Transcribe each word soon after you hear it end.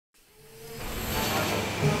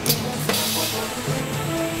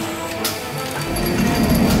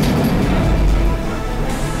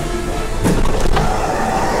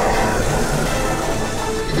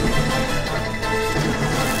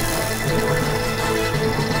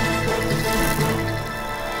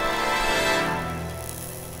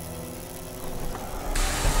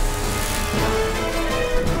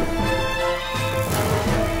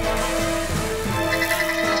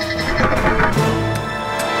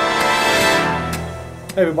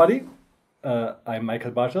Hey everybody, I'm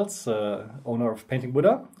Michael Bartels, owner of Painting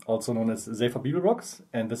Buddha, also known as Safer Bible Rocks,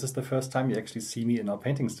 and this is the first time you actually see me in our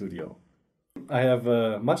painting studio. I have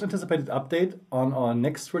a much anticipated update on our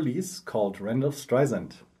next release called Randalf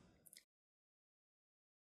Streisand.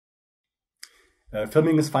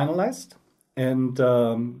 Filming is finalized, and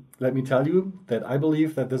let me tell you that I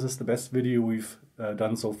believe that this is the best video we've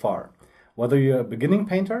done so far. Whether you're a beginning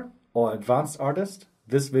painter or advanced artist,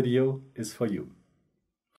 this video is for you.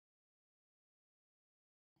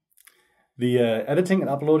 The editing and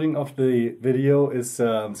uploading of the video is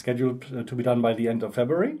scheduled to be done by the end of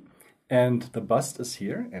February, and the bust is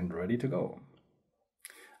here and ready to go.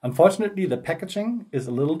 Unfortunately, the packaging is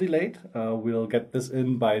a little delayed. We'll get this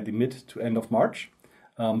in by the mid to end of March.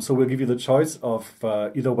 So we'll give you the choice of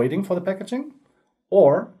either waiting for the packaging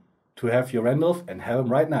or to have your Randalf and have him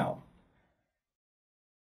right now.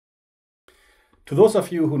 To those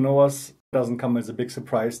of you who know us, it doesn't come as a big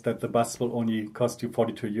surprise that the bust will only cost you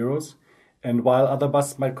 42 euros. And while other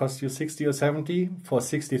busts might cost you 60 or 70, for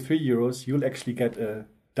 63 euros, you'll actually get a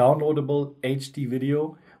downloadable HD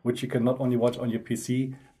video, which you can not only watch on your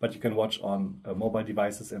PC, but you can watch on mobile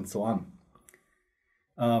devices and so on.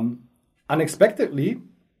 Unexpectedly,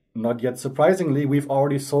 not yet surprisingly, we've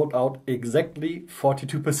already sold out exactly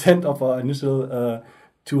 42% of our initial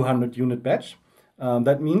 200 unit batch.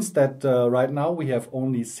 That means that right now we have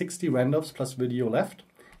only 60 Randalfs plus video left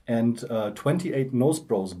and 28 Nose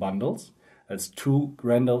Bros bundles. That's 2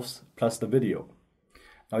 Randalfs plus the video.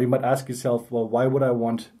 Now you might ask yourself, well, why would I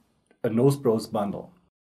want a Nose Bros bundle?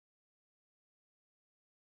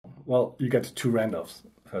 Well, you get 2 Randalfs,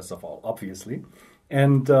 first of all, obviously.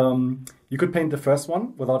 And you could paint the first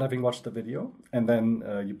one without having watched the video. And then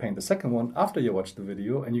you paint the second one after you watch the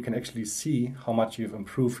video, and you can actually see how much you've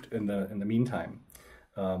improved in the meantime.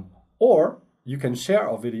 Or you can share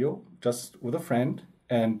our video just with a friend,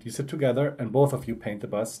 and you sit together and both of you paint the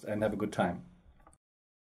bust and have a good time.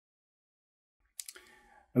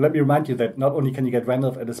 And let me remind you that not only can you get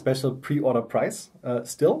Randalf at a special pre-order price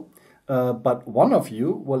still, but one of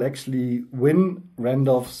you will actually win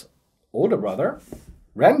Randalf's older brother,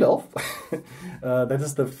 Randalf. That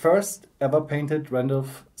is the first ever painted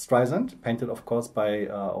Randalf Streisand, painted of course by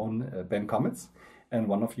our own Ben Comets, and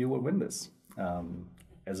one of you will win this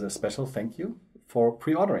as a special thank you for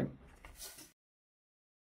pre-ordering.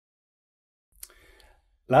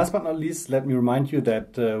 Last but not least, let me remind you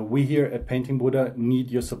that we here at Painting Buddha need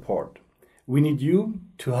your support. We need you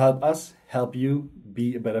to help us help you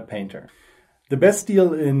be a better painter. The best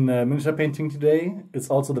deal in miniature painting today is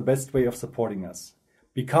also the best way of supporting us.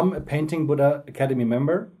 Become a Painting Buddha Academy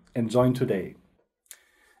member and join today.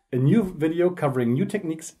 A new video covering new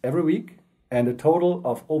techniques every week and a total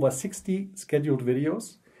of over 60 scheduled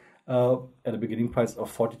videos at a beginning price of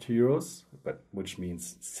 42 euros, which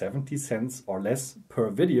means 70 cents or less per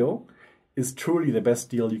video, is truly the best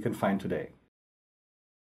deal you can find today.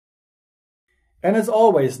 And as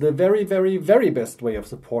always, the very, very, very best way of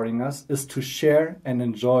supporting us is to share and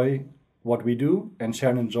enjoy what we do and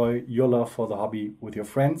share and enjoy your love for the hobby with your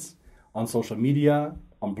friends on social media,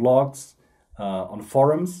 on blogs, on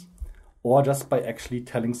forums, or just by actually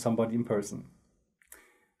telling somebody in person.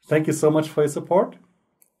 Thank you so much for your support.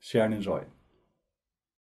 Share and enjoy.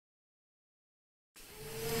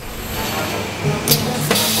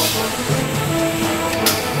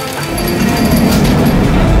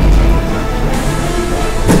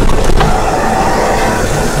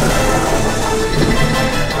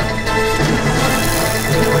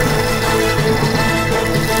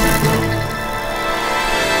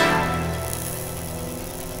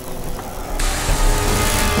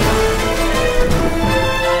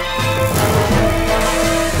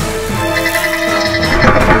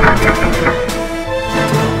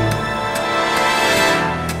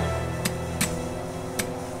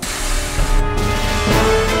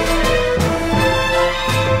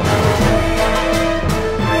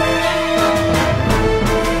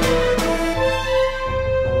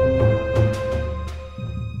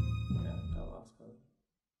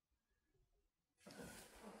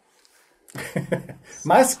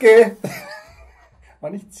 Maske!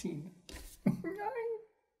 Mal nicht ziehen.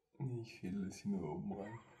 Nein. Ich will das hier nur oben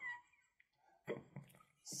rein.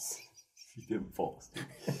 Wie der Faust.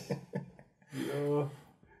 Ja.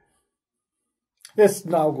 Yes,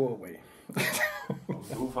 now go away.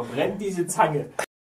 So verbrennt diese Zange.